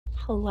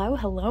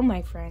Hello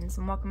my friends,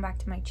 and welcome back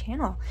to my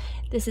channel.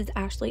 This is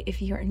Ashley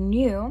if you're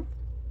new,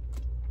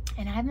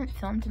 and I haven't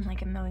filmed in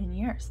like a million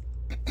years.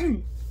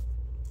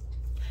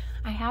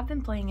 I have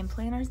been playing in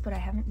planners, but I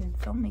haven't been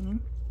filming,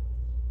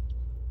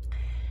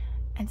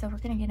 and so we're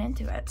gonna get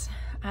into it.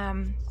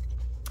 I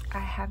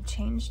have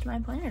changed my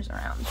planners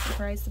around,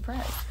 surprise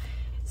surprise.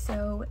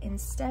 So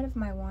instead of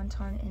my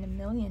wonton in a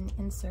million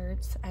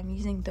inserts, I'm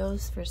using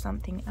those for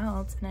something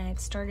else, and I've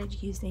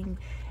started using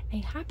a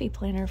happy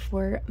planner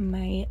for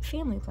my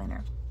family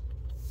planner.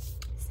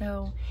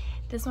 So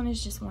this one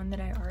is just one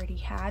that I already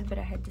had, but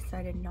I had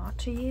decided not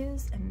to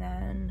use, and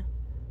then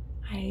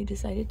I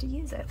decided to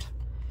use it.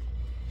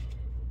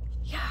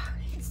 Yeah,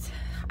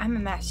 I'm a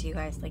mess, you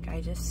guys. Like,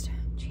 I just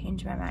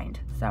changed my mind.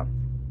 So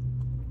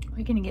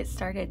we're gonna get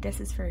started.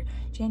 This is for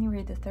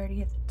January the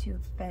 30th to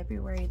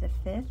February the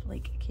 5th.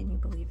 Like, can you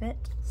believe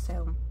it?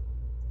 So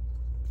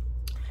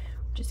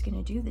we're just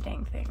gonna do the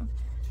dang thing,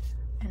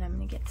 and I'm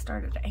gonna get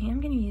started. I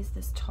am gonna use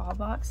this tall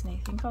box, and I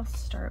think I'll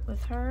start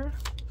with her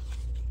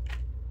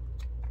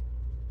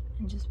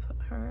and just put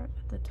her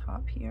at the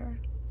top here.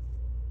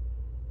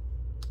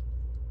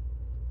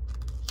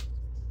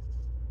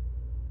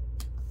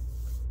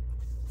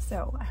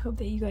 So I hope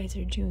that you guys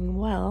are doing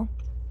well.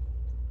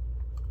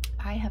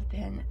 I have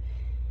been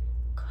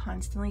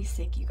constantly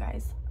sick, you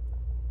guys.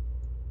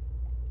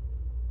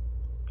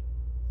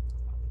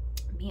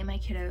 Me and my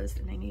kiddos,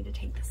 and I need to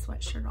take the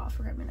sweatshirt off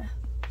or I'm gonna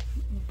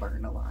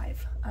burn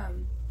alive.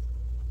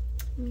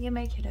 Me and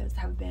my kiddos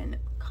have been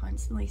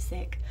constantly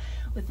sick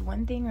with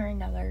one thing or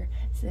another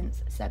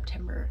since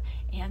September,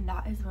 and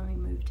that is when we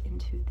moved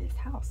into this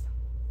house.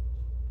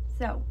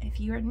 So if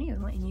you are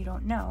new and you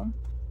don't know,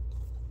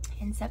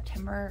 in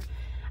September,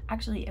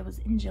 actually it was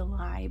in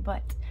July,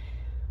 but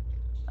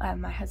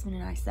my husband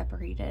and I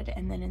separated,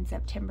 and then in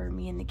September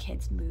me and the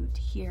kids moved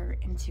here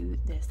into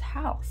this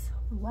house.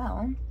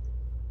 Well,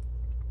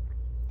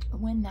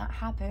 when that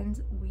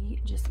happened, we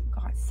just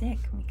got sick.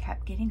 We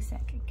kept getting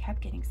sick and kept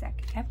getting sick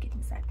and kept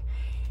getting sick.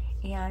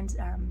 And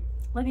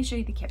let me show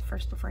you the kit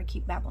first before I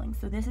keep babbling.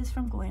 So this is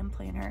from Glam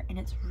Planner, and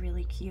it's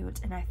really cute,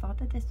 and I thought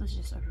that this was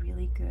just a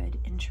really good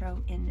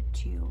intro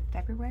into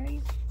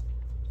February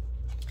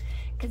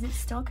because it's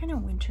still kind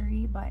of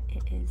wintry, but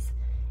it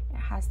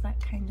has that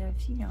kind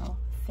of, you know,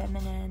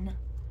 feminine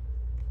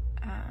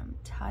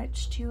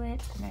touch to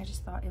it, and I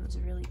just thought it was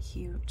really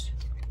cute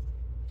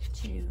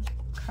to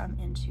come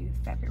into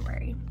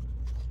February.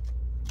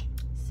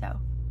 So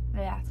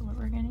that's what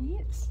we're gonna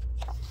use.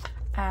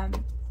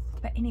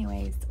 But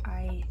anyways,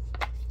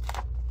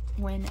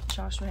 when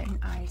Joshua and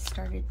I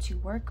started to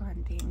work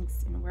on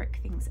things and work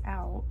things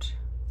out,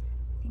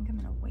 I think I'm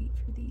gonna wait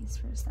for these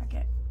for a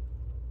second.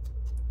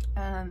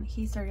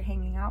 He started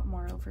hanging out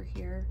more over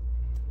here,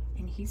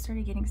 and he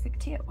started getting sick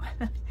too.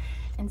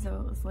 And so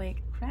it was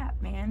like,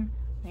 crap, man,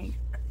 like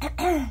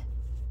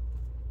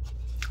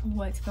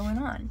what's going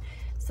on?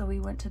 So we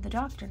went to the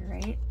doctor,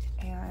 right?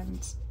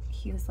 And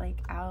he was like,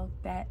 I'll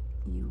bet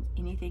you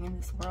anything in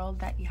this world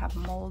that you have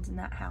mold in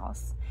that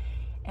house.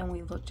 And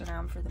we looked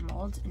around for the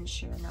mold, and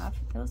sure enough,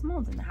 there was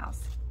mold in the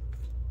house.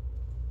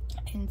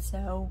 And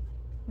so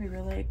we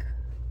were like,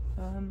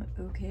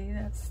 okay,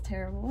 that's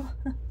terrible.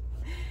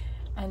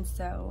 And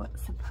so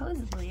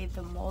supposedly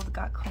the mold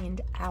got cleaned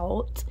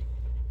out.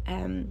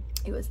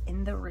 It was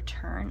in the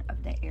return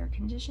of the air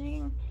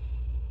conditioning,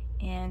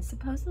 and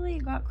supposedly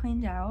it got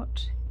cleaned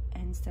out.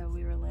 And so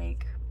we were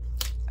like,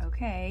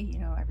 okay, you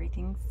know,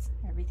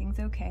 everything's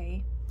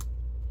okay,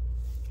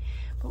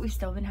 but we've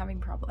still been having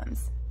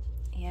problems.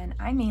 And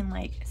I mean,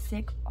 like,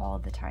 sick all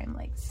the time,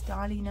 like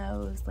snotty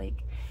nose,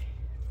 like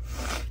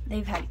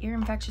they've had ear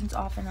infections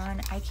off and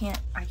on. I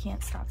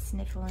can't stop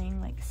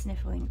sniffling, like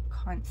sniffling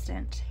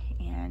constant,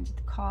 and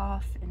the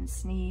cough and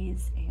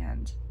sneeze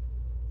and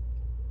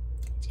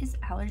just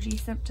allergy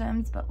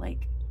symptoms, but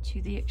like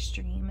to the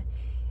extreme.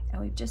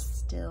 And we've just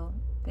still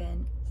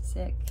been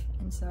sick.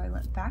 And so I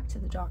went back to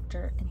the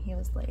doctor, and he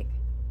was like,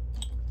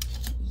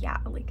 yeah,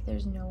 like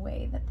there's no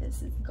way that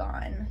this is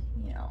gone,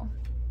 you know,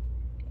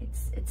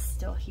 it's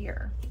still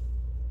here.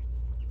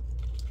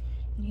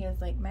 And he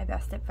was like, my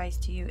best advice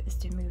to you is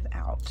to move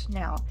out.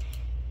 Now,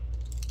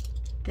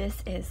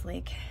 this is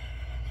like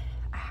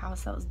a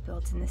house that was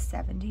built in the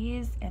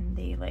 70s, and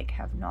they like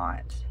have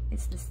not,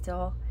 it's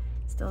still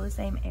the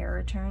same air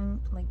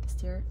return, like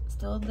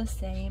still the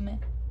same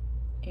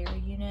air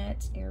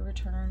unit, air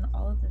return,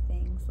 all of the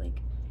things,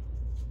 like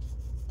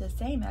the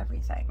same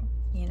everything,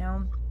 you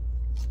know,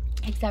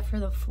 except for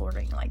the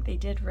flooring. Like, they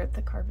did rip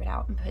the carpet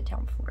out and put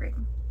down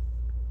flooring,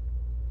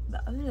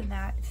 but other than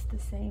that, it's the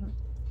same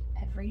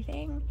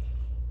everything.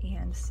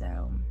 And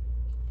so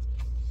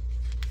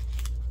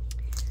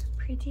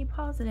pretty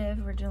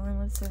positive we're dealing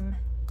with some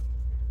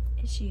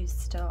issues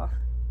still.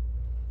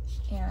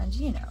 And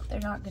you know, they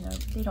don't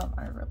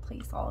want to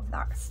replace all of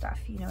that stuff,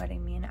 you know what I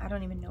mean? I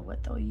don't even know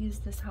what they'll use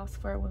this house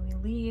for when we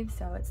leave,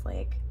 so it's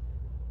like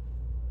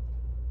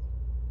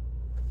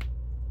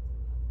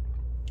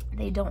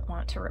they don't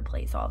want to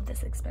replace all of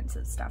this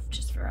expensive stuff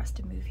just for us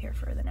to move here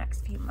for the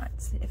next few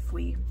months, if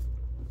we,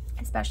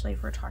 especially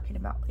if we're talking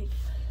about like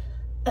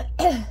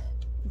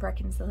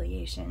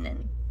reconciliation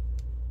and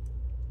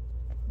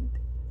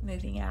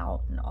moving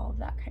out and all of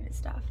that kind of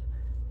stuff.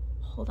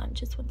 Hold on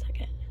just one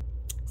second.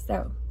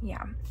 So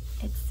yeah,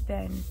 it's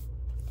been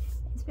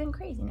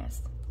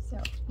craziness.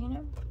 So, you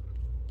know,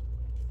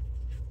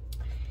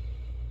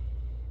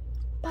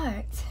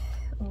 but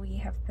we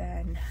have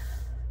been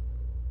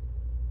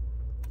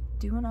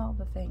doing all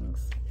the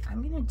things.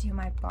 I'm gonna do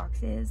my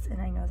boxes,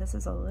 and I know this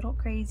is a little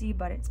crazy,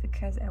 but it's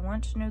because I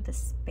want to know the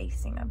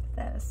spacing of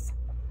this.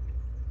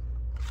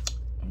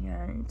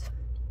 And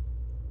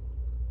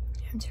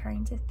I'm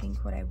trying to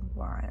think what I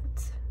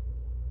want.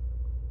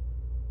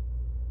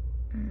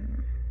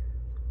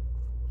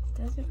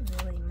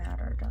 Doesn't really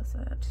matter, does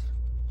it?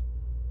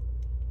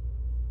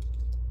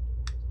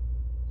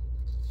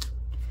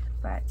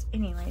 But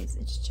anyways,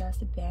 it's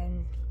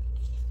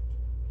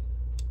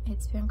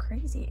been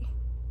crazy.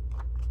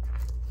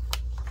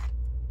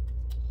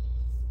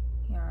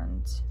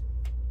 And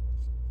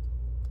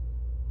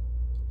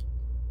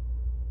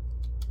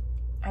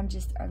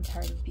I'm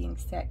tired of being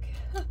sick.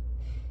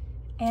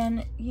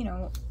 And you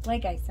know,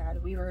 like I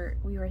said, we were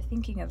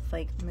thinking of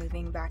like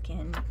moving back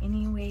in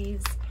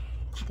anyways.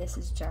 This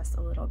is just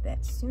a little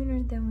bit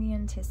sooner than we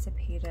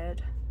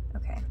anticipated.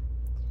 Okay,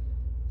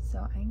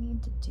 so I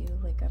need to do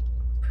like a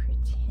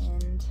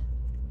pretend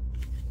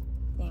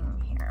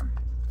thing here.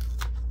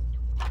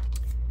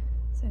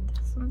 So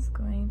this one's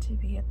going to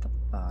be at the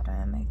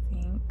bottom, I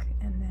think,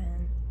 and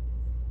then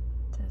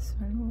this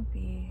one will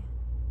be,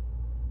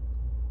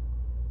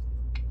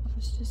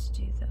 let's just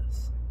do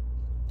this.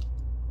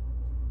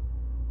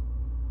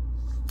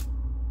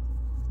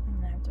 I'm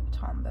gonna have to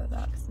tombow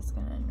that because it's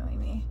gonna annoy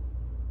me.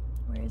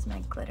 Where's my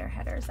glitter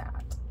headers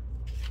at?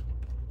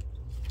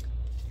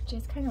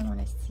 Just kind of want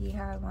to see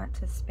how I want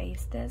to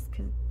space this,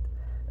 because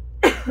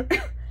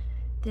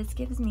this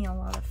gives me a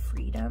lot of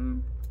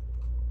freedom.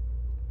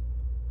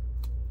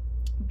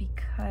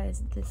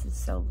 Because this is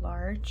so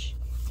large,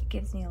 it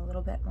gives me a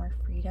little bit more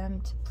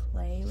freedom to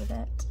play with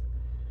it.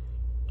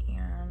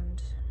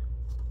 And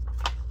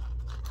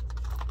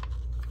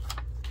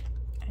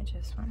I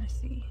just want to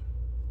see.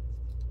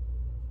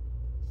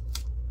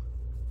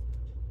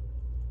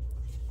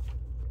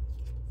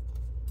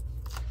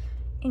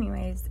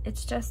 Anyways,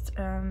 it's just,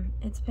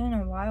 it's been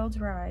a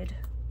wild ride,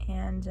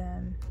 and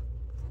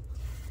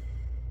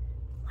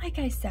like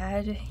I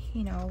said,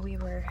 you know,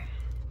 we've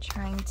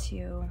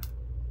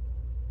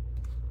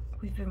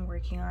been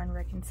working on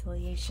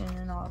reconciliation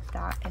and all of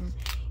that, and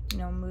you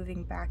know,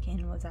 moving back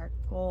in was our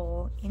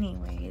goal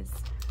anyways,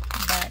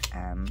 but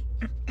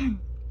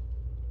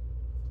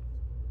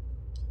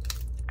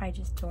I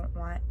just don't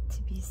want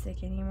to be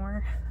sick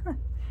anymore.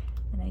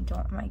 And I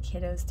don't want my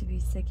kiddos to be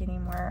sick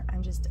anymore.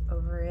 I'm just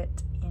over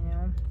it, you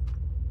know.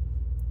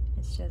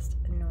 It's just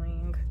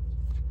annoying.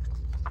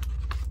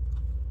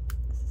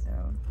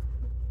 So,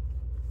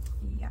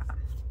 yeah.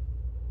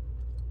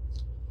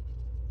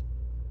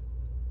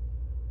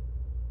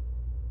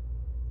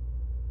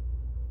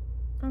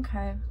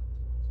 Okay.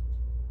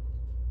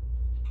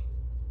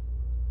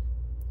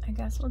 I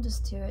guess we'll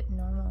just do it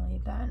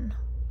normally then.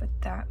 But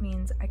that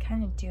means I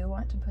kind of do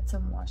want to put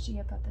some washi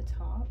up at the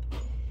top.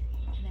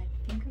 And I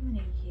think I'm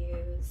going to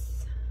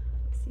use,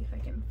 let's see if I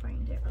can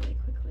find it really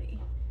quickly.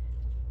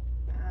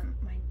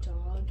 My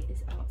dog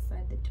is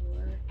outside the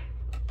door,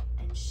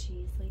 and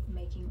she's like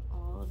making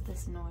all of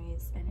this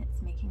noise, and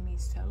it's making me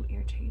so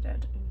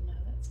irritated. Oh no,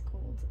 that's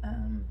cold.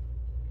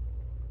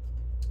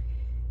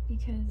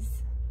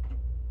 Because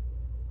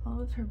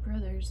all of her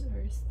brothers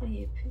are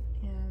asleep,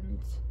 and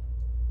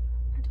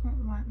I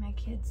don't want my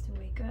kids to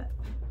wake up,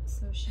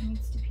 so she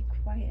needs to be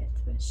quiet,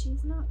 but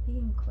she's not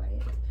being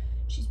quiet.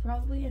 She's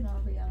probably in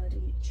all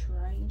reality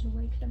trying to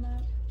wake them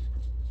up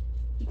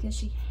because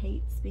she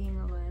hates being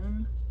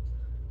alone,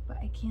 but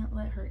I can't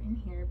let her in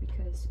here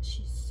because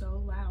she's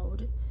so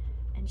loud,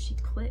 and she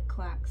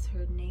click-clacks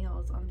her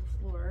nails on the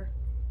floor,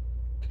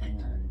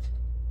 and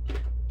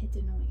it's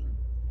annoying.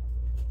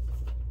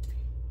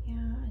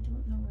 Yeah, I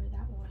don't know where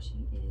that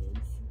washi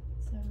is,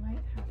 so I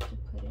might have to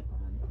put it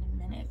on in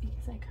a minute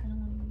because I kind of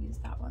want to use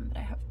that one, but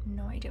I have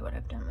no idea what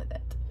I've done with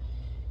it.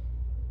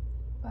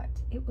 But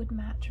it would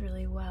match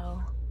really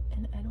well,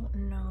 and I don't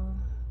know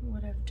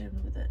what I've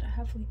done with it. I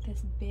have like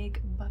this big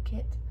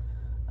bucket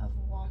of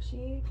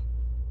washi,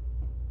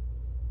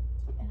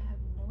 and I have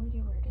no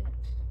idea where it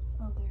is.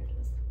 Oh, there it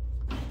is.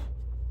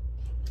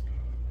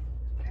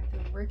 I've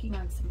been working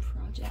on some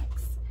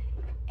projects,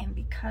 and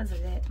because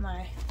of it,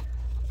 my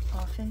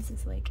office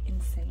is like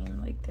insane.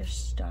 Like, there's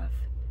stuff.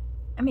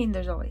 I mean,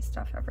 there's always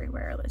stuff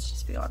everywhere, let's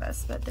just be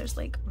honest, but there's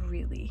like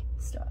really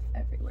stuff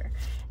everywhere,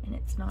 and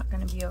it's not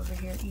going to be over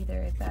here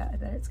either. I bet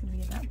it's going to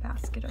be in that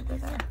basket over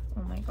there.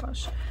 Oh my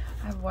gosh,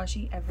 I have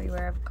washi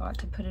everywhere. I've got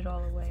to put it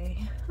all away.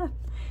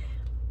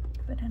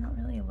 But I don't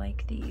really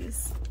like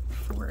these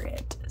for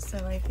it, so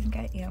I think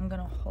I am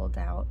going to hold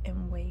out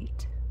and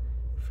wait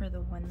for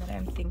the one that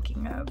I'm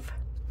thinking of.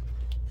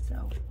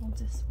 So we'll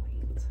just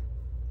wait,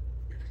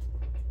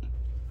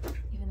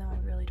 even though I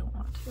really don't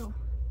want to.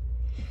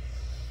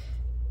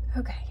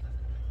 Okay,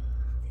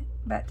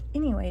 But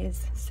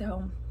anyways,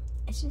 so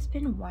it's just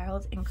been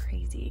wild and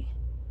crazy.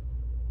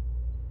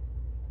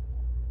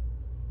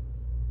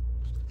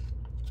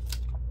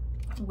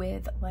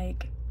 With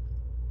like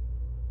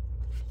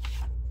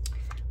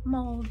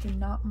mold and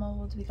not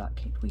mold.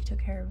 We took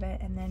care of it,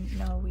 and then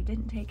no, we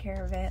didn't take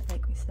care of it.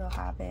 Like, we still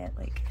have it.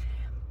 Like,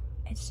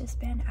 it's just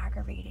been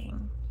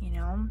aggravating, you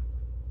know?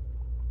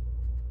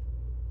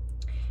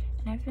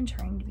 And I've been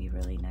trying to be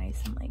really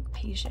nice and like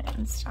patient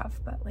and stuff,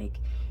 but like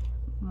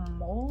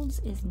molds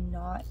is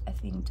not a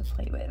thing to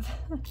play with.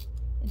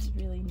 It's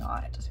really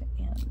not.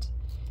 And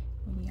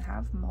when you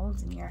have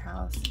molds in your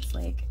house, it's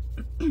like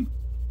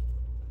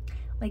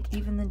like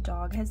even the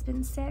dog has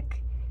been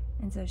sick,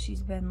 and so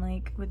she's been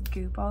like with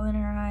goop all in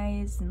her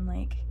eyes, and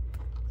like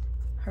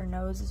her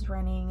nose is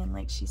running, and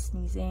like she's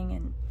sneezing,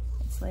 and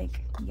it's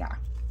like, yeah,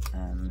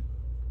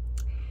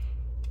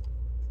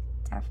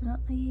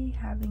 definitely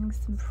having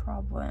some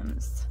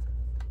problems.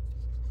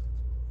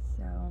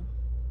 So,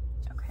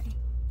 okay,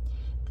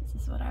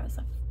 this is what I was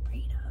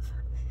afraid of.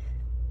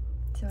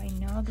 So I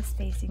know the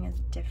spacing is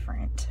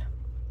different,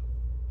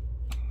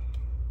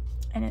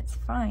 and it's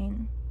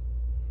fine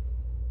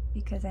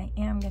because I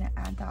am gonna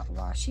add that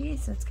washi,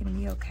 so it's gonna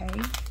be okay.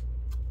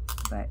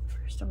 But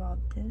first of all,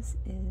 this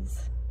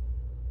is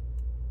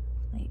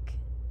like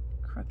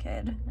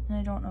crooked, and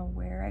I don't know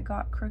where I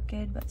got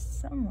crooked, but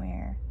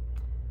somewhere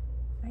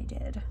I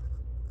did.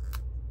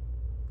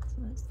 So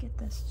let's get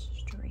this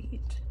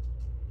straight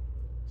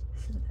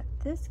so that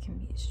this can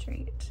be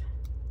straight,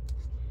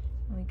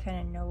 and we kind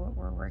of know what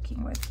we're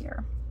working with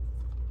here.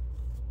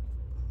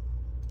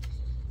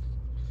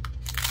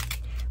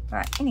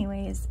 But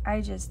anyways,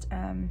 I just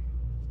want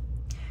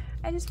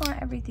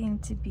everything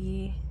to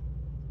be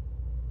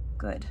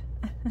good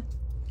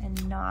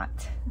and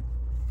not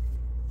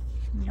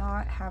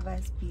have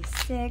us be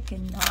sick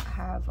and not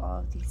have all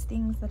of these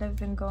things that have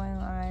been going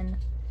on.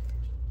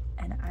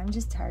 And I'm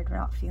just tired of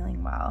not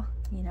feeling well.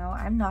 You know,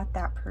 I'm not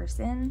that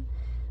person.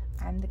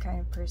 I'm the kind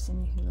of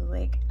person who,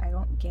 like, I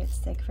don't get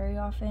sick very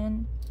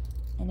often.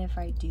 And if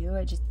I do,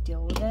 I just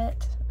deal with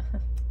it.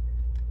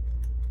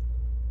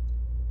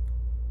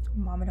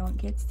 Mama don't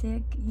get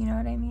sick, you know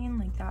what I mean?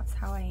 Like, that's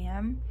how I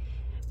am.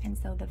 And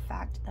so the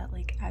fact that,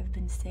 like, I've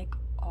been sick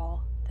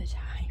all the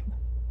time,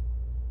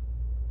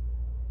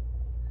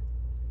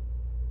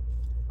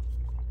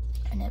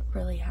 and it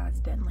really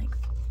has been like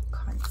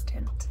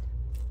constant,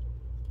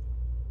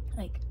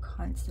 like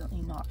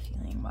constantly not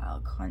feeling well,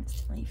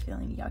 constantly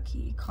feeling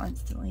yucky,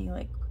 constantly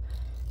like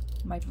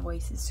my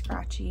voice is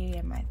scratchy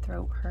and my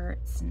throat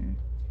hurts and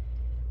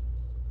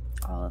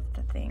all of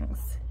the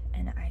things,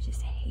 and I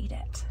just hate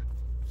it.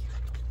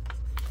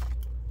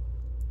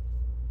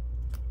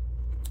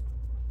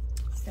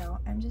 So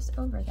I'm just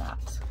over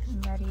that.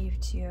 I'm ready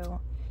to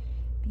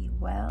be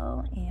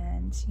well,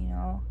 and you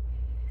know,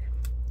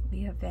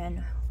 we have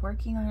been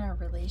working on our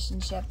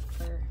relationship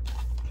for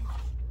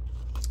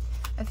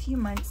a few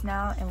months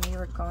now, and we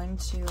were going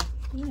to,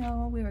 you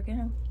know, we were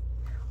gonna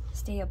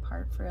stay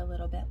apart for a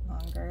little bit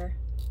longer,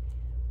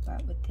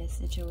 but with this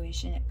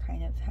situation it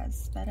kind of has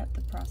sped up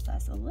the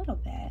process a little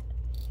bit,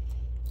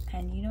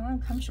 and you know,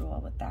 I'm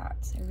comfortable with that.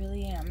 I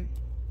really am.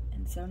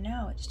 And so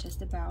now it's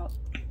just about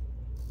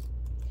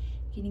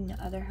getting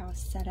the other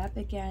house set up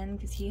again,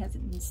 because he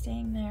hasn't been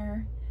staying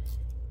there,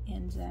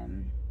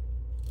 and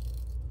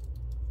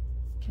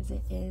because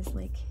it is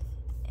like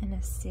in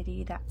a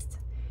city that's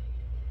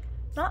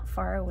not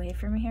far away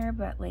from here,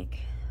 but like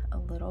a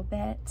little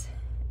bit,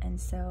 and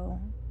so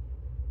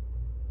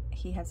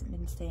he hasn't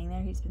been staying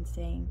there. He's been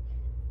staying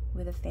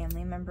with a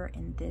family member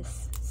in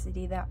this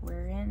city that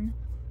we're in,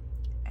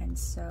 and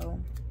so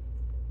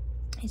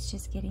it's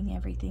just getting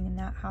everything in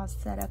that house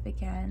set up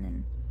again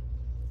and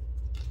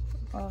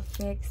all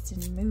fixed,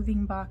 and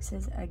moving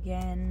boxes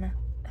again.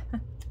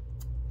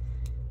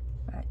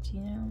 But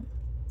you know,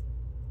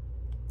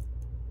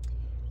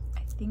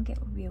 I think it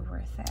will be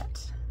worth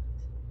it.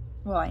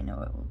 Well, I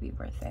know it will be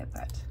worth it,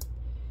 but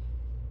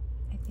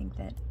I think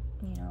that,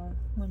 you know,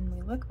 when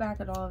we look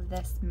back at all of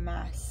this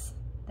mess,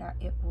 that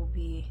it'll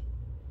be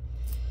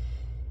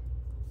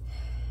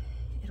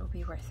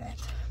worth it.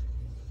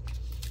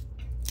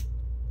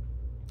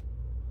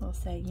 We'll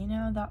say, you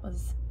know, that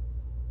was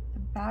a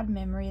bad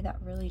memory that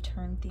really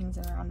turned things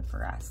around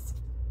for us.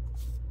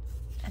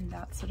 And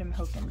that's what I'm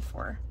hoping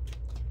for.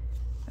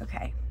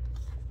 Okay.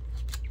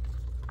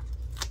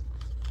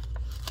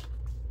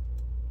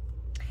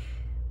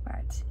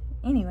 But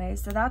anyway,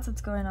 so that's what's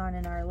going on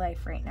in our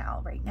life right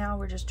now. Right now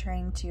we're just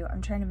I'm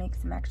trying to make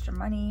some extra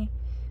money.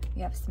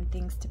 We have some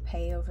things to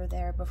pay over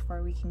there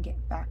before we can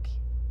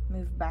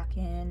move back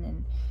in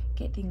and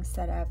get things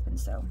set up. And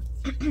so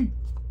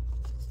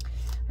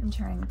I'm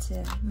trying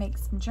to make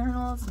some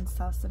journals and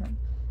sell some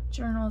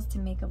journals to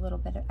make a little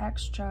bit of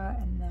extra,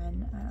 and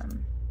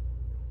then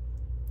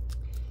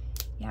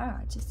yeah,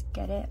 just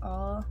get it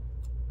all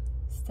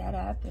set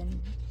up and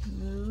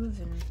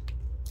move and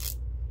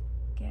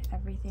get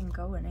everything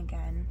going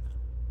again.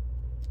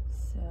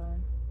 So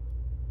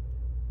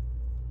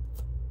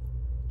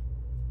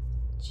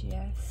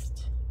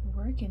just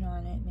working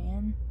on it,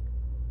 man.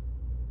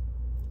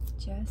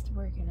 Just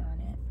working on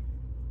it.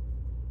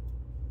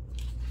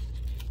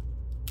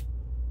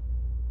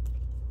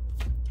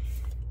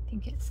 I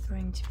think it's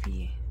going to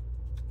be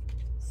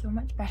so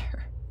much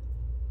better.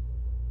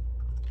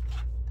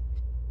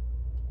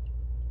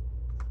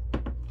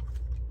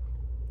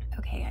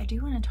 Okay, I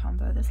do want to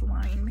tombow this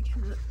line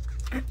because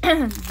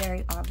it's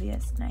very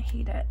obvious and I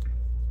hate it.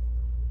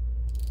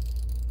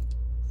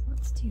 So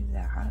let's do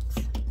that.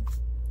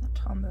 The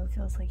tombow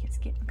feels like it's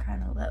getting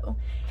kind of low.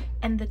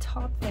 And the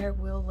top there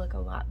will look a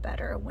lot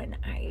better when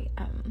I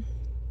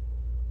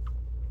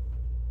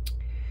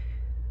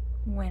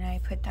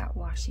put that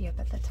washi up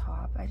at the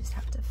top. I just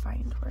have to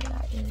find where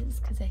that is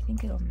because I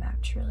think it'll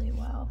match really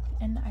well.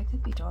 And I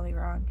could be totally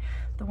wrong.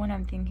 The one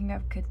I'm thinking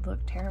of could look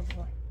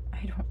terrible.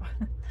 I don't,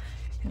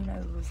 who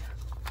knows?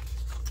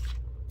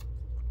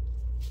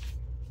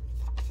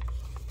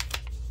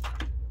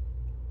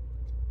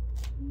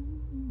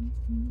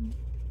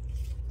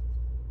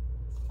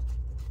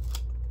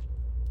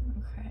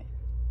 Okay.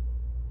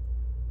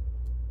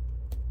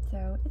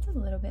 So it's a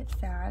little bit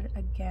sad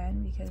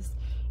again because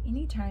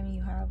anytime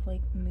you have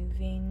like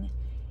moving,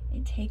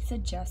 it takes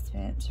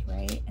adjustment,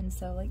 right? And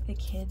so like the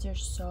kids are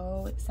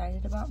so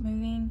excited about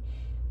moving,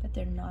 but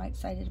they're not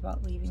excited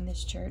about leaving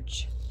this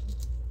church.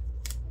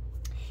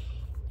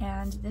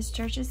 And this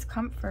church is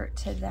comfort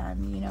to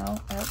them, you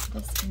know. Oh,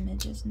 this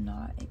image is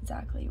not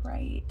exactly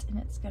right, and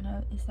it's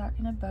gonna, is that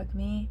gonna bug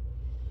me?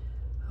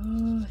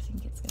 Oh, I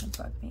think it's gonna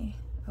bug me.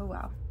 Oh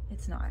wow,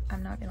 it's not.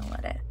 I'm not gonna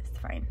let it. It's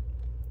fine.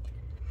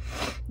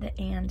 The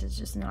and is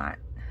just not,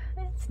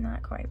 it's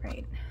not quite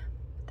right,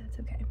 but that's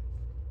okay.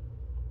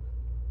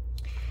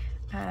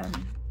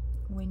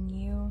 When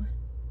you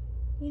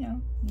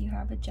know, you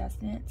have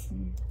adjustments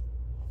and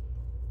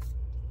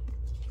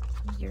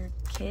your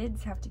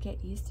kids have to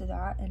get used to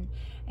that, and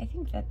I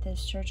think that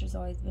this church has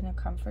always been a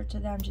comfort to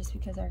them just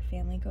because our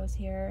family goes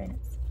here, and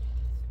it's,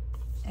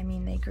 I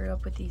mean, they grew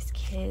up with these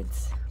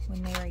kids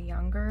when they were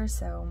younger,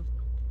 so,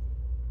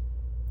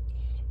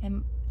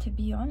 and to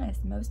be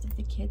honest, most of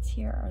the kids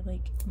here are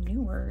like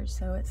newer,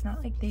 so it's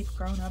not like they've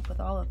grown up with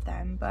all of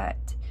them,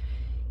 but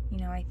you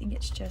know, I think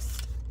it's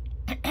just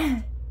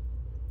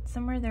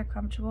somewhere they're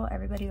comfortable.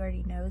 Everybody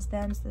already knows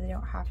them, so they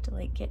don't have to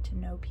like get to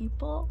know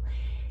people,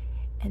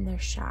 and they're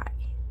shy.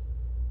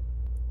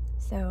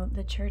 So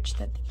the church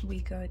that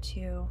we go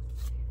to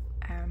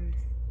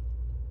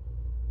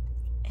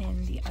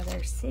in the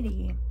other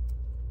city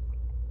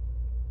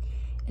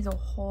is a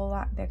whole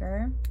lot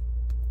bigger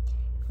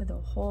with a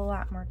whole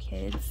lot more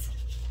kids,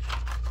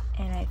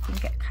 and I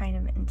think it kind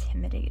of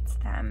intimidates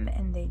them,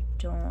 and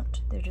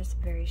they're just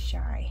very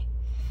shy.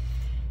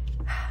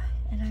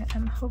 And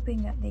I'm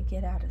hoping that they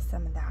get out of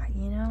some of that,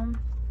 you know,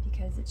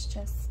 because it's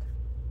just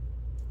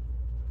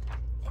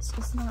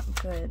not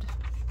good,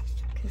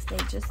 because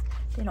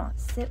they don't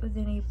sit with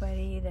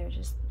anybody. They're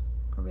just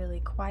really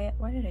quiet.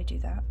 Why did I do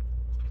that?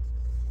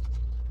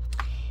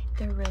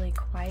 They're really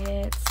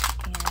quiet,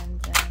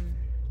 and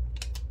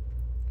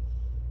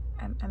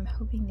I'm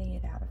hoping they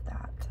get out of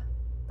that.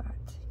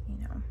 But you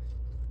know,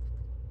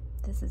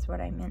 this is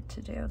what I meant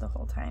to do the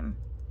whole time.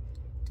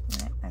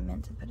 I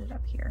meant to put it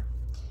up here.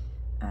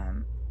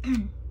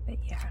 But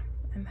yeah,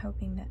 I'm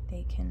hoping that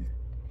they can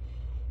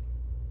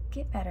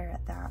get better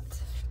at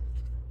that.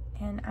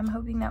 And I'm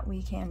hoping that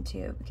we can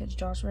too, because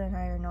Joshua and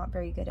I are not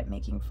very good at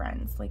making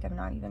friends. Like, I'm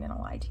not even gonna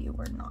lie to you,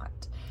 we're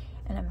not.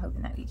 And I'm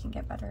hoping that we can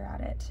get better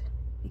at it,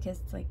 because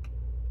like,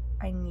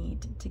 I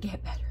need to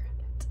get better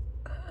at it.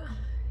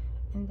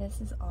 And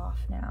this is off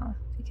now,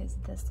 because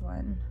this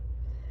one,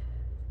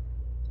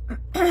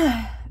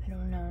 I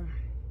don't know.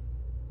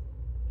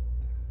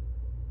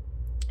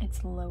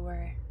 It's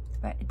lower,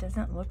 but it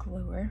doesn't look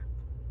lower,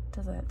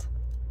 does it?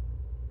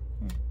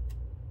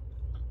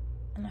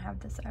 And I have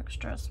this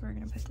extra, so we're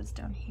gonna put this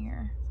down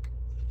here.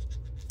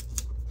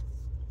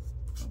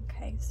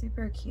 Okay,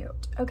 super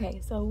cute.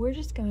 Okay, so we're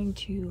just going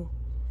to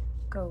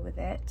go with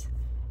it,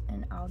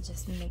 and I'll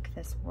just make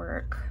this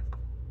work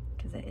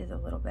because it is a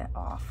little bit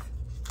off.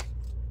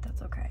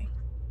 That's okay.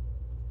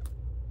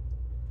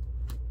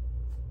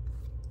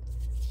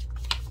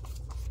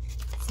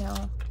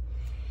 So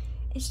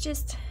it's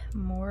just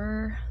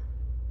more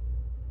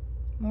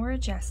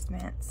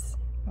adjustments,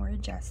 more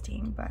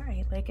adjusting, but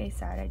like I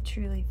said, I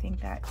truly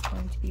think that's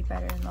going to be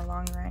better in the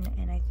long run.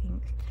 And I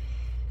think,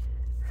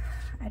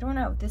 I don't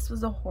know, this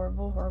was a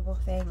horrible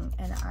thing,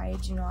 and I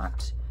do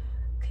not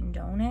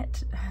condone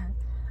it.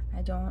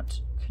 I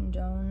don't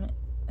condone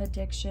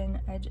addiction.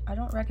 I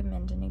don't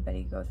recommend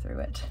anybody go through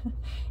it.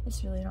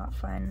 It's really not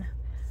fun.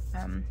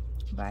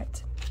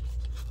 But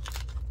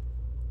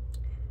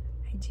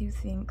I do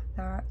think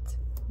that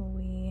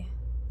we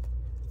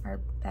are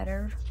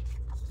better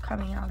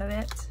coming out of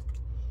it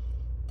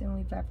than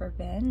we've ever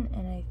been,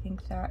 and I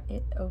think that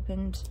it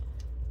opened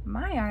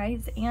my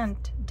eyes, and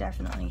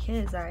definitely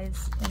his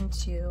eyes,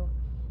 into,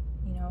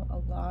 you know, a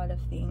lot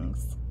of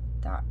things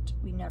that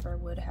we never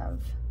would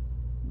have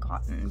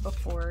gotten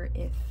before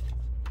if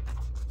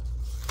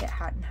it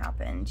hadn't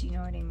happened, you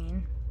know what I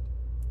mean?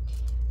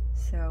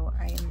 So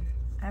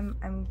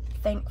I'm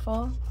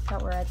thankful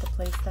that we're at the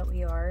place that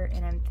we are,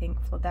 and I'm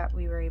thankful that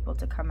we were able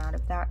to come out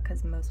of that,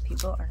 because most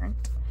people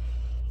aren't.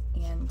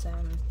 And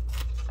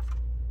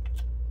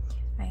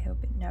I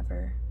hope it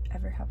never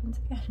ever happens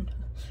again.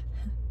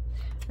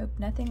 Hope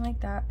nothing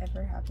like that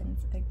ever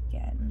happens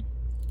again.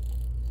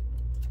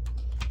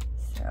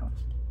 So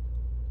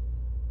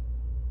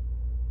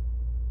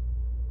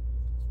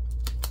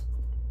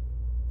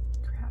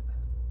crap.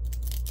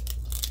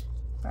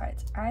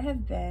 But I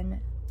have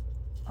been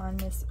on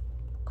this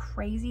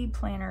crazy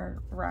planner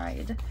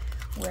ride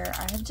where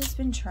I have just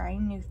been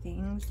trying new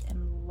things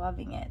and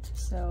loving it.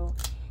 So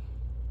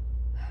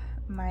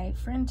my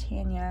friend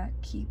Tanya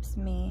keeps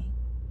me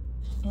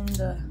in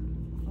the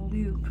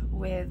loop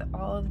with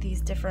all of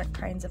these different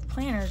kinds of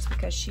planners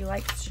because she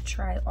likes to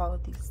try all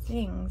of these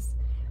things,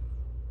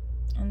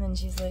 and then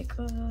she's like,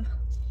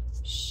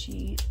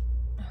 she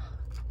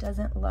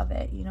doesn't love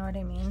it, you know what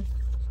I mean?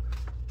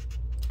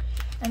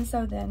 And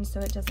so then, so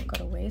it doesn't go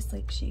to waste,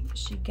 like she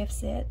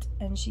gifts it,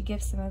 and she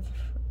gives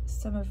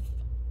some of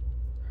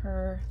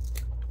her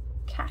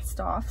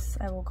cast-offs,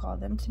 I will call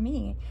them, to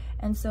me.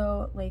 And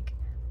so like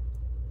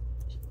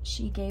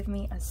she gave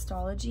me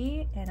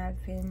Astrology, and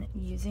I've been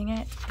using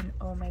it, and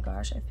oh my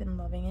gosh, I've been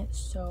loving it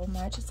so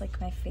much. It's like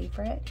my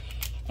favorite.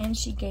 And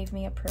she gave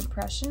me a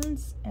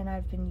Printpressions, and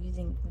I've been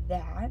using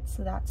that,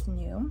 so that's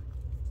new,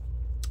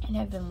 and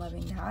I've been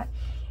loving that.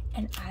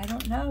 And I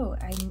don't know,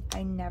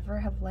 I never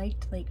have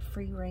liked like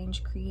free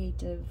range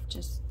creative,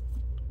 just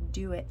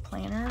do it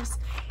planners,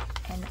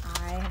 and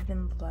I have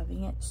been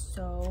loving it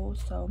so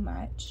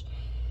much.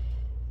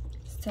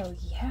 So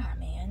yeah,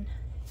 man,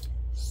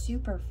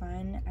 super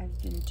fun.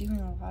 I've been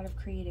doing a lot of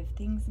creative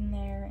things in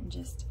there and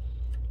just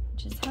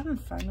having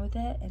fun with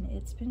it, and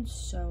it's been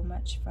so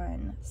much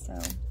fun. So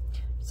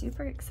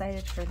super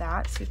excited for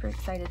that, super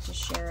excited to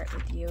share it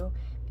with you,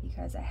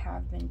 because I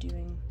have been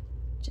doing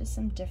just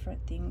some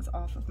different things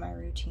off of my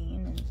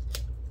routine, and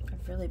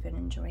I've really been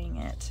enjoying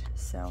it.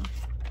 So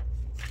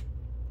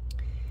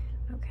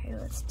okay,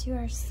 let's do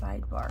our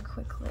sidebar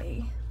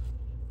quickly.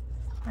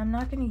 I'm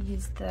not going to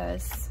use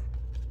this.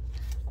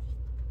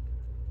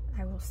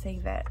 I will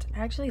save it. I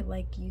actually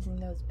like using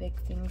those big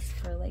things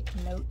for like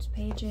notes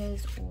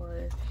pages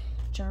or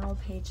journal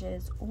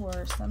pages,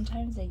 or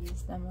sometimes I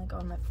use them like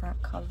on the front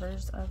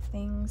covers of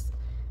things.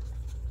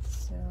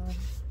 So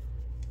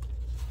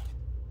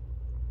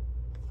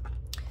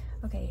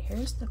okay,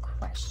 here's the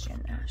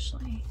question,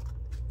 Ashley.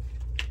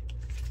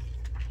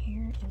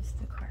 Here is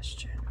the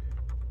question.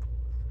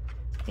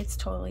 It's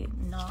totally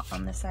not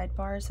on the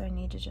sidebar, so I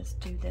need to just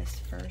do this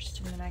first,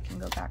 and then I can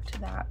go back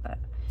to that. But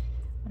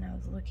when I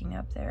was looking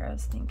up there, I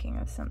was thinking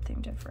of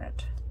something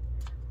different.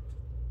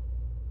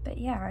 But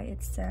yeah,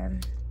 it's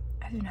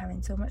I've been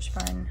having so much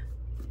fun,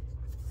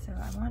 so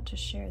I want to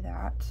share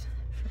that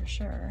for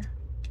sure.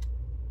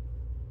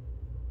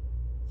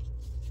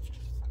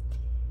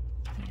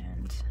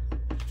 And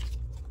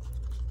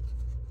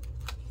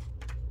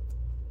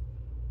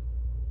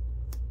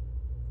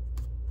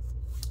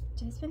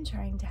just been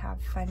trying to have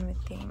fun with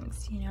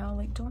things, you know,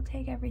 like don't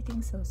take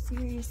everything so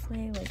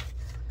seriously, like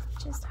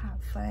just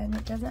have fun.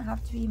 It doesn't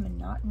have to be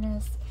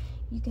monotonous.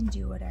 You can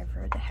do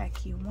whatever the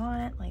heck you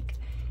want, like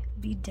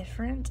be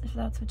different if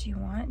that's what you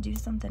want. Do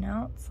something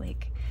else.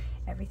 Like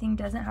everything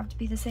doesn't have to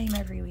be the same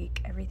every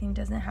week. Everything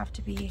doesn't have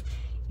to be,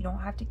 you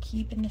don't have to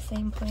keep in the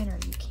same planner.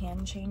 You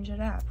can change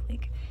it up.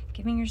 Like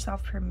giving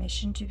yourself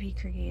permission to be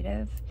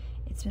creative,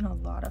 it's been a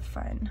lot of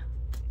fun.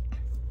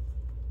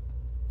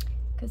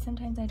 Because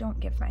sometimes I don't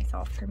give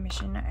myself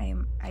permission.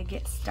 I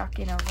get stuck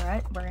in a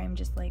rut where I'm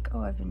just like,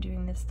 oh, I've been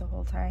doing this the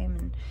whole time,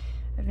 and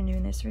I've been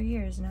doing this for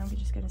years, and now I'm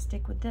just gonna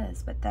stick with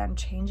this. But then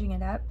changing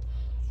it up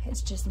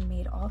has just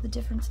made all the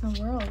difference in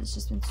the world. It's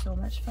just been so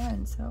much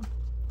fun. So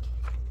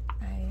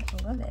I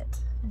love it,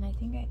 and I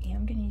think I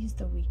am gonna use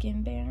the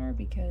weekend banner,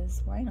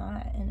 because why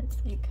not? And it's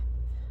like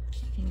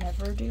I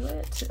never do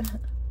it. So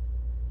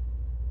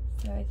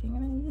I think I'm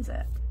gonna use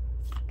it,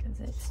 because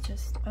it's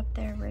just up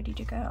there ready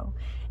to go.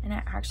 And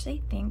I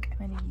actually think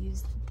I'm gonna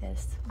use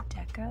this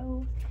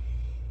deco,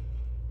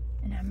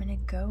 and I'm gonna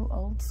go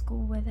old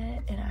school with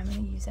it, and I'm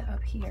gonna use it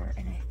up here.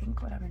 And I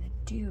think what I'm gonna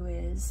do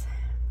is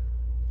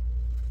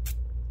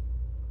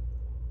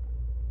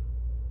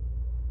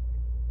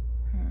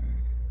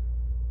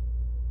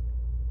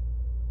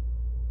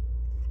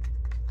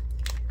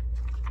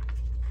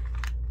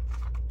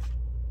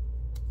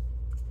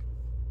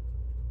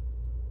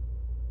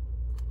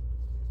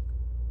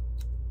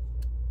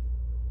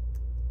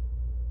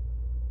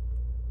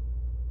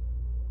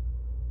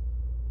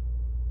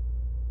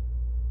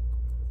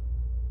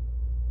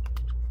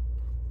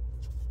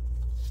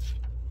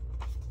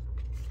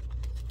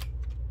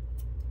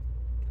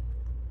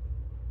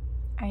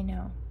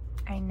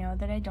I know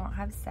that I don't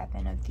have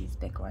 7 of these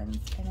big ones,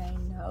 and I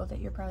know that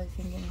you're probably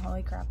thinking,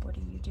 holy crap, what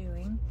are you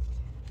doing?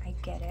 I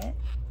get it,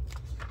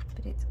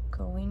 but it's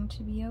going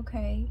to be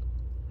okay,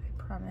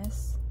 I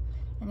promise.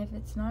 And if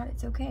it's not,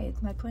 it's okay.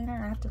 It's my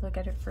planner. I have to look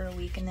at it for a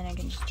week, and then I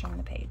can just turn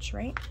the page,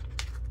 right?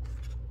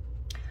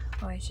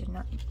 Oh, I shouldn't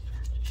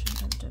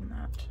have done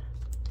that.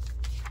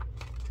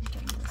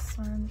 Then this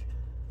one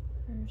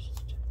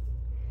first.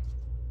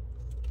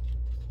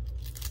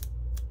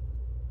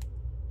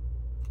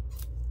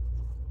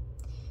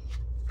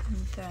 And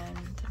then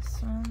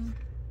this one.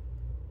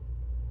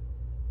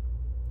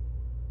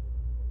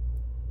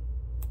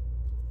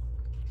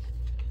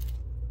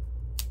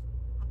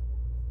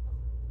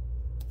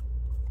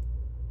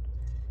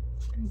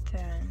 And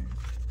then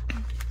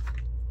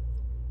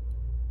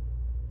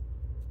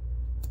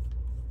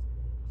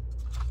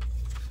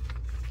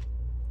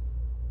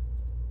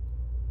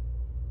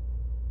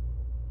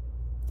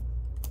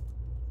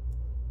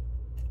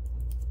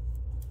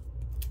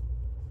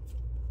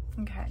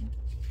okay.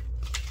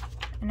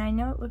 And I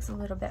know it looks a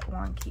little bit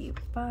wonky,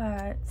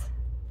 but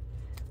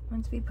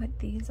once we put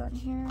these on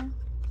here,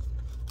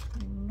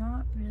 you're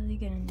not really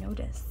gonna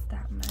notice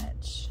that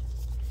much.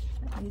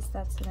 At least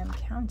that's what I'm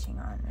counting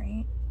on,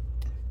 right?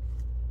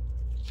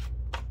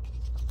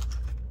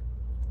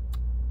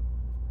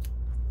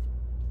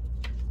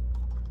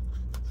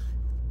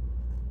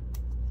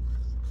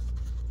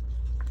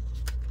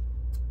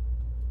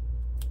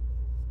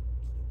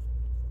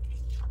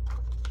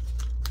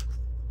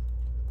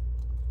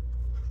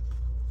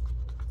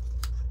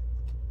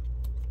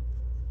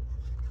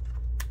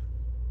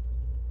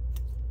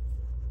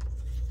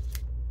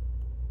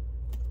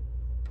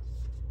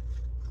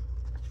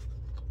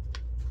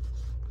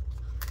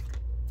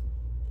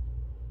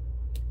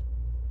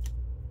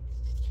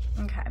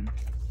 Okay,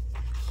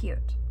 cute.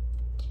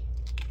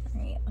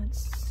 All right,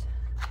 let's,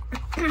 I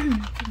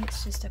think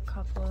it's just a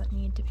couple that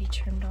need to be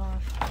trimmed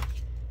off.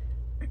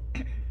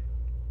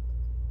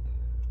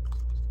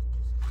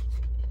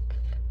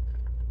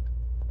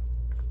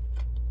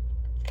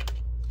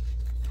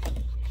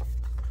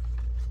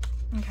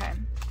 Okay,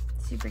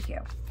 super cute.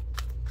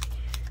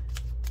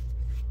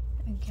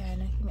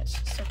 Again, I think it's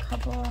just a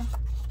couple.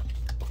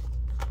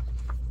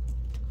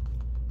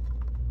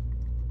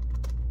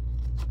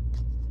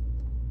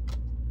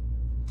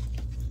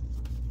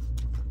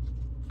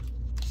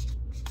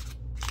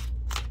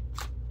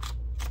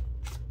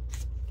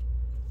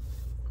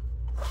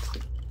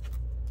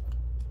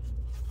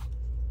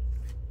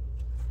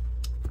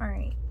 All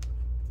right.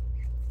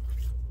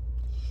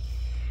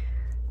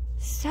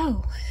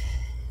 So,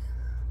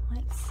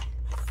 let's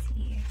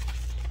see.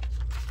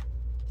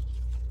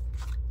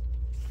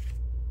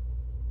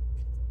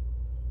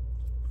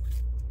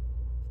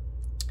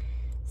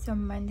 So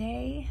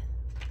Monday,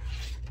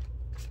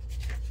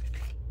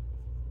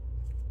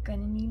 gonna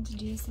need to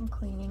do some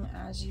cleaning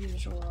as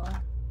usual.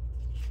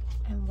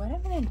 And what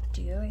I'm gonna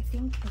do, I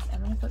think, is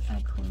I'm gonna put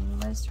my cleaning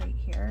list right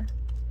here.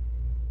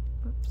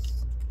 Oops.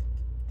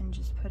 And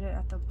just put it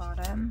at the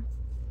bottom.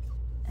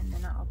 And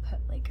then I'll put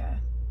like a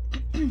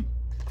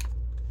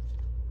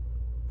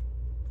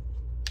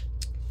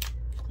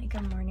like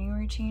a morning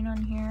routine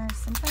on here.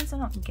 Sometimes I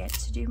don't get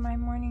to do my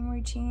morning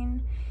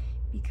routine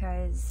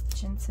because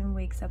Jensen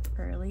wakes up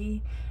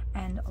early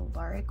and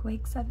Alaric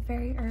wakes up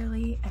very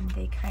early, and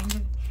they kind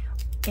of,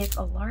 if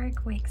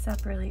Alaric wakes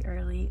up really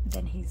early,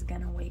 then he's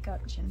gonna wake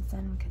up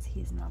Jensen because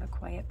he's not a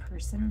quiet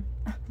person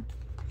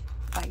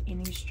by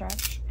any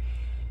stretch.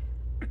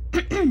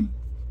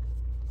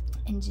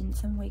 And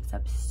Jensen wakes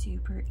up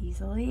super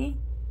easily,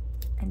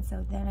 and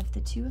so then if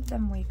the two of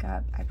them wake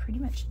up, I pretty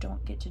much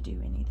don't get to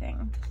do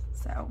anything.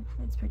 So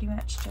it's pretty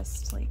much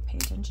just like, pay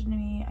attention to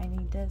me, I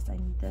need this, I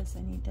need this,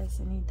 I need this,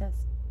 I need this.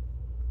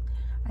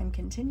 I'm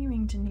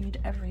continuing to need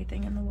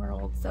everything in the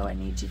world, so I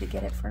need you to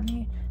get it for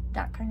me,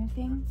 that kind of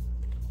thing.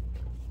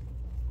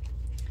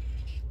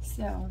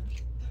 So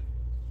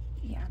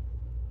yeah,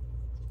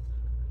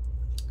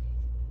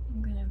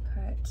 I'm gonna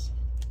put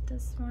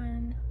this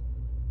one.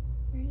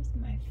 Where's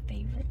my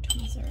favorite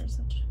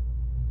tweezers?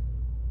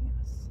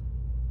 Yes.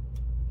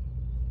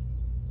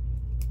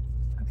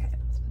 Okay,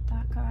 let's put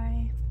that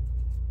guy.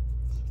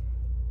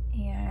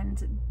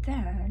 And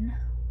then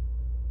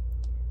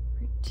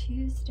for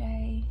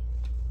Tuesday,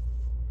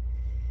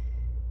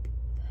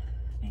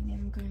 I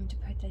am going to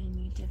put that I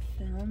need to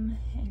film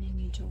and I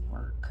need to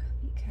work,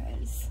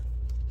 because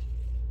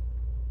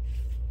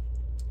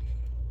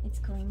it's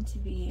going to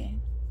be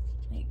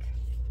like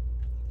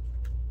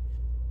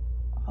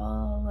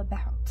all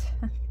about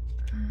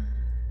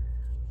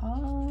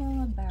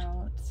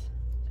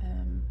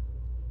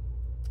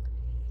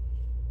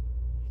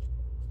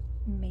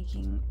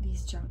making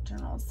these junk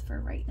journals for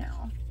right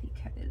now,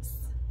 because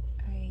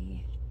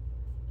I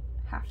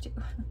have to.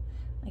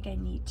 Like, I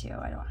need to.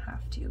 I don't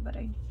have to, but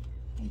I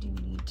do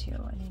need to,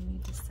 and I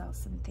need to sell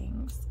some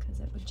things because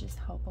it would just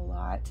help a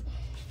lot.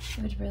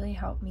 It would really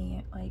help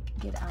me like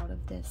get out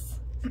of this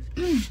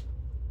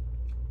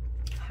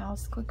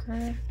house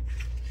quicker.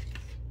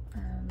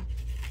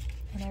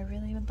 And I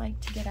really would like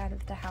to get out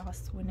of the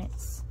house when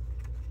it's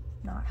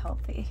not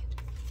healthy.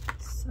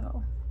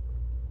 So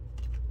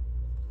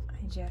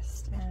I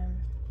just,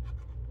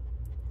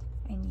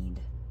 I need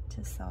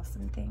to sell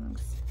some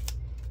things.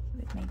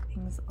 It would make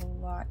things a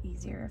lot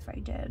easier if I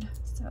did.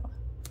 So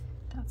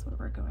that's what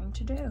we're going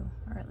to do,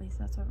 or at least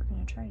that's what we're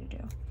going to try to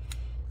do.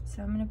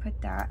 So I'm going to put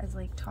that as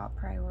like top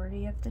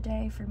priority of the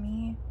day for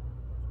me.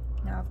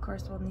 Now, of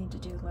course, we'll need to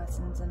do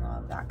lessons and all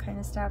of that kind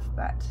of stuff,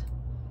 but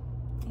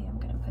I am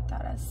gonna put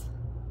that as,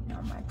 you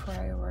know, my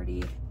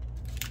priority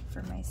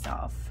for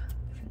myself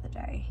for the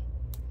day.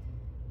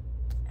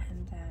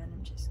 And then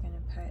I'm just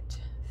gonna put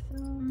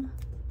film,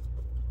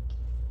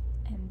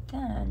 and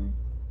then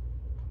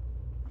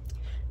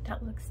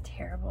that looks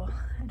terrible.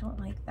 I don't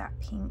like that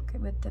pink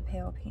with the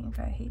pale pink.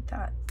 I hate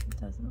that. It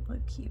doesn't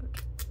look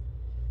cute.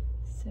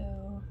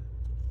 So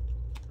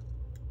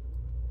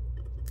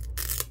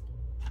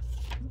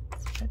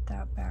let's put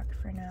that back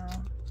for now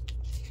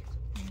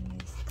and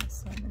use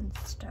this one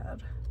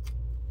instead.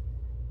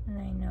 And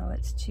I know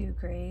it's 2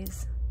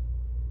 grays,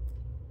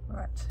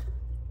 but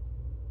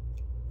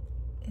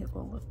it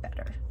will look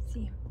better.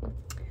 See?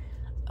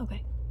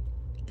 Okay.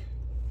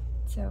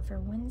 So for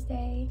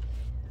Wednesday,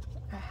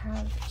 I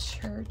have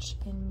church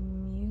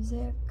and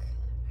music.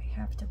 I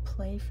have to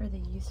play for the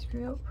youth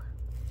group,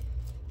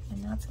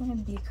 and that's going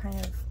to be kind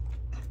of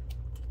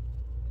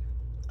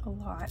a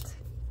lot.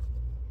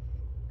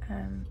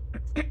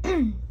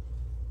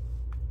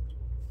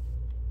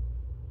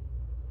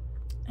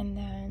 And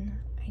then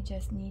I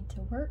just need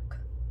to work.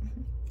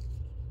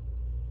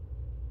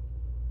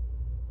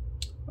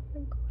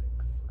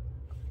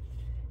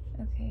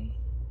 Okay.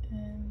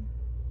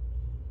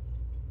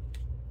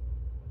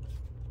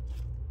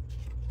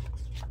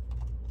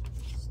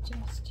 Let's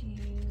just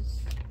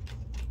use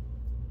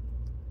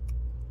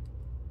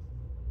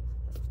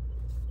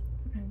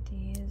one of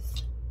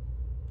these,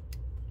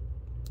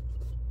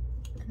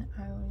 and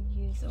I will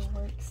use a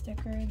work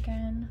sticker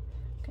again.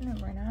 I'm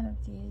gonna run out of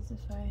these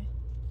if I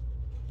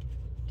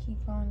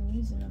keep on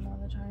using them all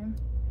the time.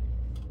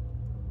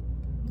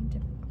 Need to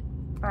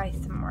buy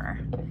some more.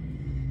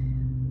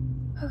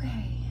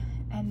 Okay,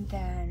 and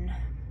then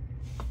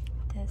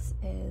this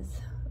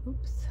is,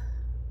 oops,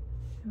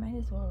 I might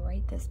as well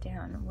write this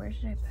down. Where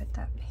did I put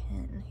that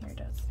pen? Here it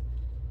is.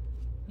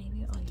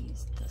 Maybe I'll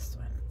use this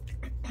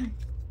one.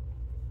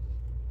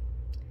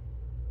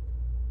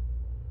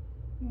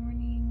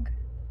 Morning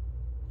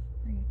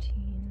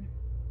routine.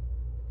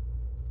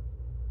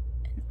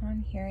 And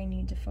on here I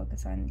need to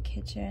focus on the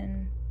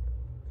kitchen,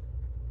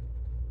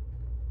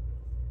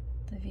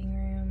 living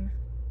room,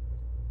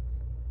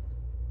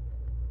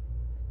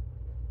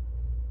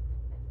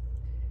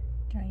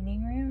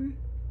 dining room,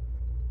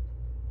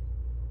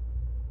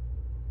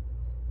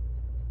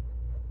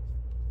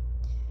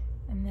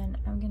 and then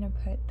I'm gonna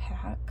put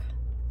pack,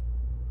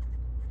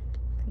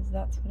 because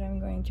that's what I'm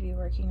going to be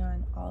working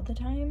on all the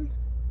time,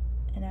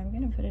 and I'm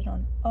gonna put it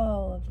on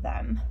all of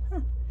them.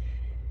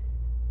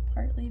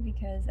 Partly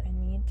because I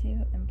need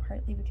to, and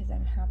partly because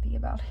I'm happy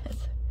about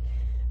it.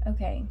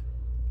 Okay,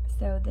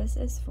 so this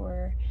is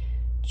for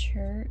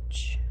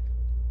church,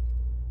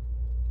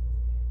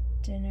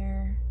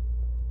 dinner,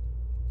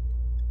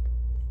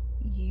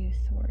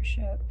 youth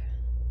worship,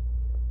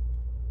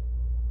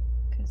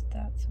 because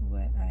that's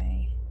what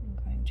I am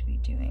going to be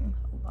doing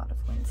a lot of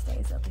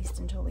Wednesdays, at least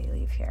until we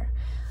leave here.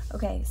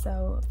 Okay,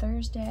 so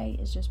Thursday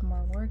is just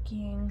more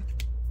working,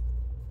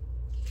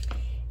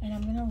 and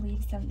I'm gonna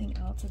leave something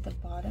else at the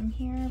bottom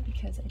here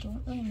because I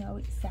don't really know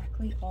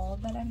exactly all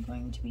that I'm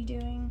going to be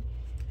doing.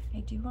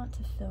 I do want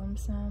to film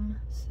some,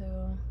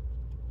 so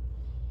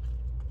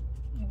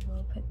I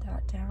will put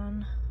that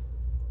down.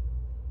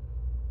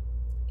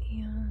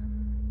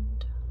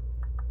 And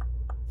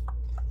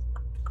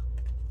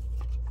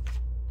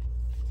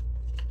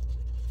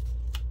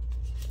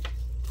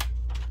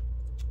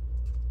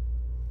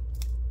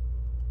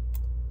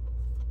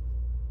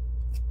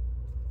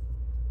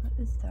what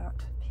is that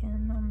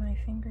pin on my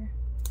finger?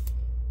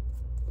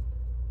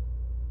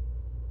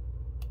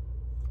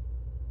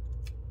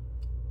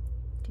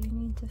 Do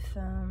need to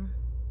film,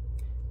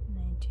 and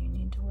I do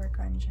need to work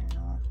on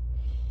journal.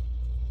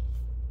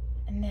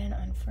 And then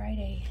on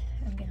Friday,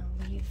 I'm gonna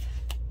leave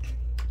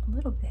a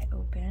little bit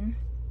open.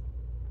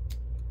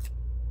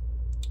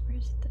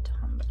 Where's the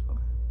Tombow?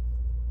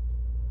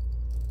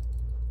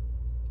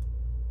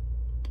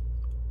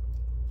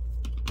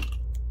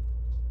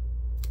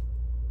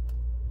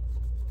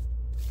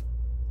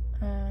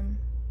 And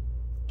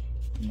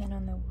then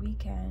on the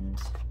weekend,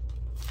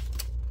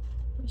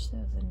 I wish there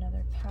was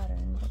another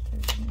pattern, but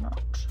there's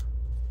not.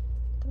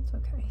 That's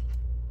okay.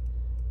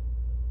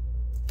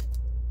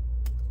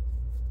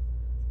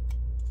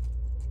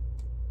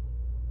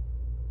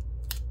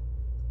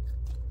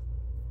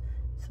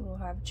 So we'll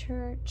have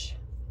church,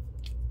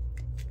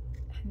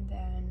 and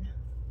then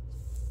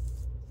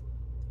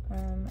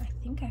I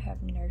think I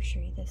have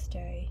nursery this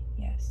day.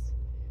 Yes.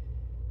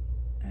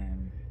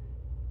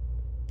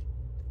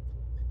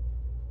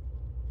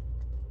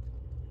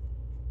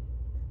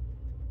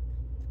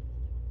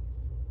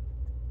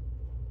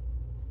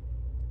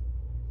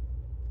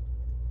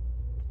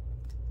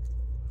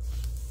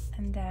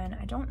 And then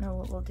I don't know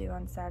what we'll do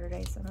on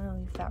Saturday, so I'm gonna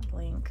leave that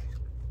blank.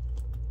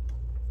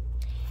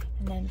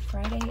 And then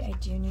Friday, I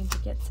do need to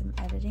get some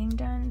editing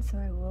done, so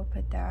I will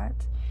put that.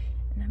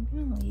 And I'm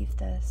gonna leave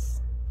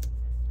this.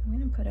 I'm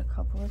gonna put a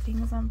couple of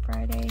things on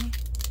Friday.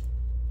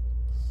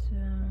 So,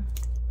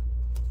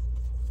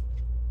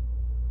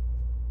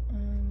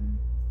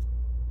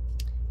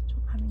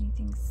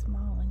 anything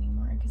small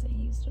anymore because I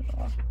used it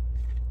all.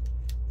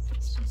 So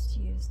let's just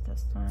use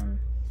this one.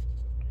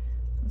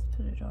 Let's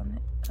put it on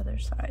the other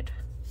side.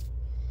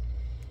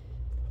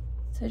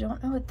 So I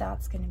don't know what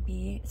that's going to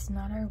be. It's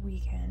not our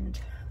weekend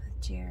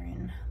with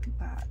Jaren,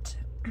 but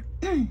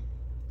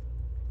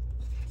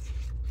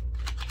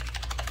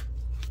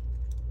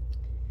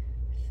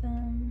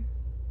thumb,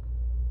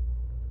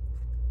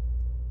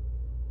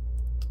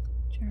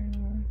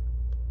 journal,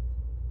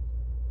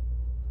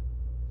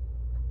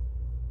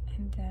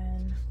 and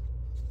then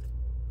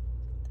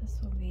this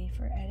will be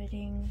for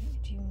editing.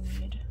 I do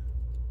need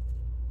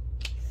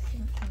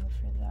something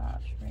for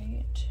that,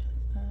 right?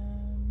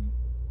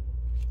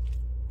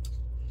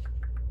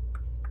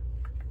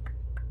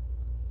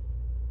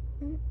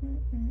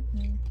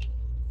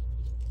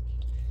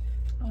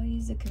 I'll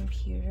use a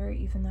computer,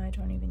 even though I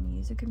don't even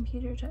use a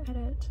computer to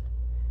edit.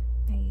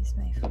 I use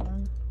my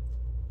phone,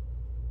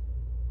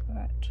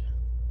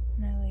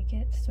 and I like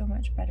it so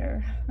much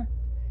better.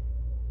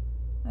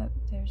 Oh,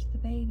 there's the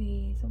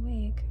baby. He's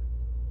awake.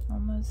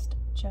 Almost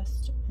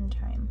just in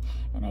time.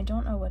 And I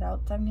don't know what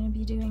else I'm going to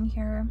be doing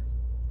here,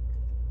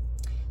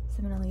 so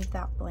I'm going to leave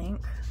that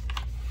blank.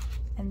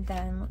 And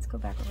then let's go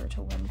back over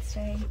to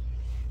Wednesday.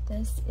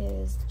 This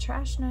is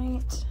trash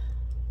night.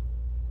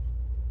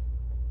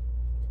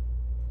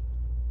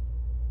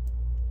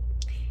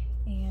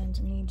 And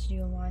I need to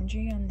do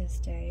laundry on this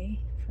day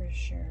for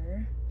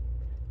sure.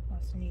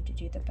 Also need to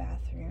do the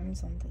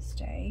bathrooms on this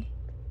day.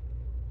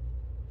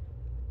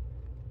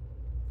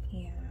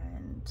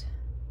 And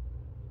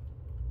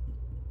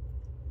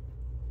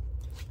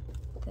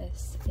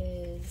this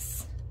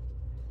is,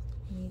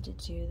 I need to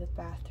do the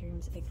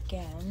bathrooms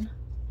again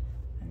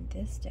on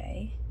this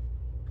day.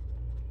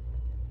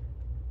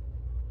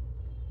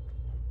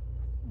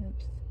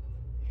 Oops.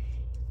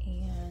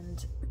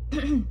 And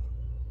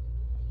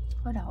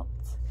what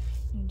else?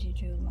 I need to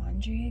do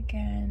laundry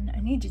again. I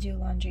need to do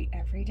laundry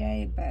every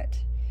day, but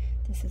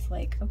this is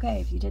like, okay,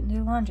 if you didn't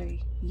do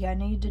laundry, you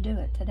need to do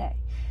it today.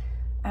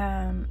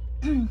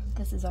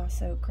 This is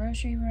also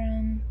grocery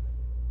run.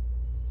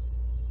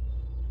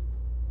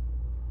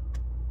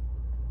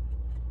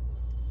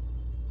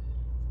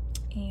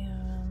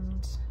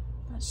 And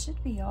that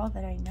should be all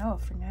that I know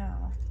for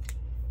now.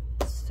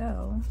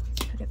 So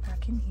let's put it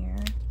back in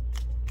here.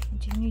 I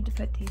do need to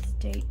put these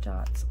date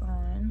dots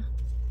on.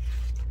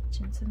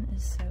 Jensen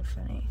is so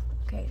funny.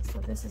 Okay, so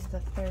this is the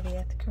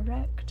 30th,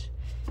 correct?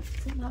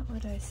 Isn't that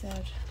what I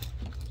said?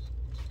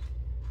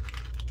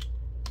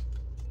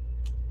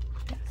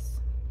 Yes.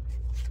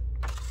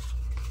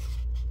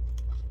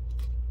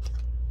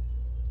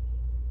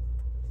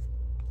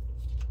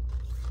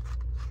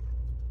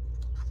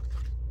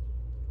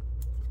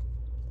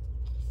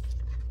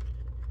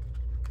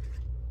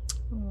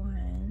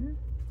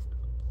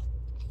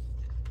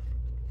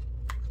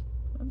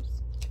 Oops.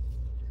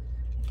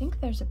 I think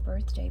there's a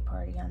birthday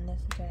party on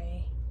this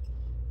day.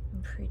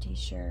 I'm pretty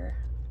sure.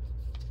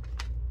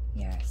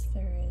 Yes,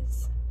 there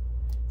is.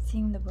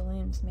 Seeing the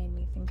balloons made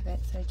me think of it,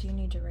 so I do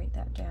need to write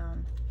that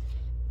down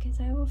because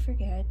I will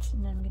forget,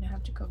 and I'm gonna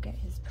have to go get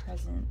his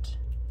present.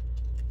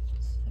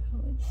 So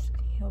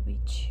he'll be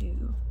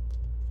 2.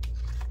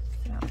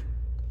 So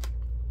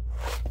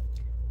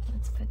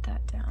let's put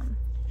that down,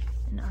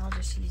 and I'll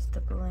just use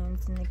the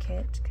balloons in the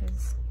kit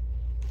because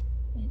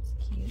it's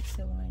cute,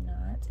 so why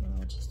not? And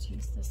we'll just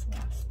use this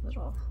last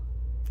little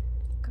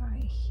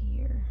guy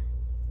here.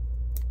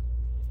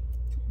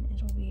 And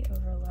it'll be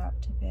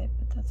overlapped a bit,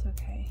 but that's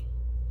okay.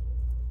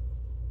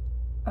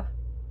 Oh,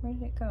 where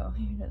did it go?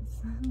 Here it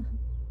is.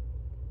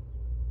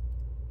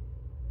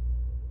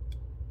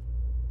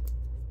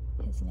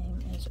 His name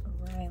is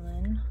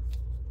Rylan.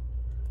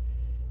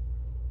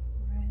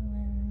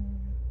 Rylan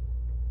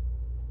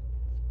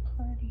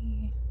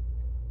party.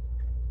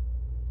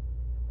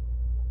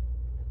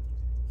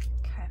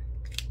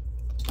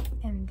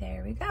 And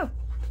there we go.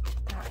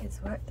 That is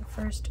what the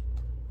first,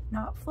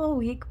 not full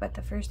week, but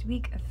the first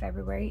week of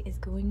February is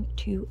going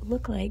to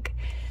look like.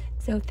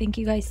 So thank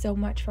you guys so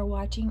much for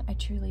watching. I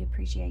truly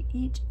appreciate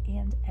each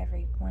and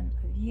every one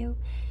of you.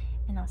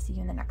 And I'll see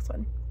you in the next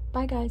one.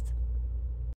 Bye guys.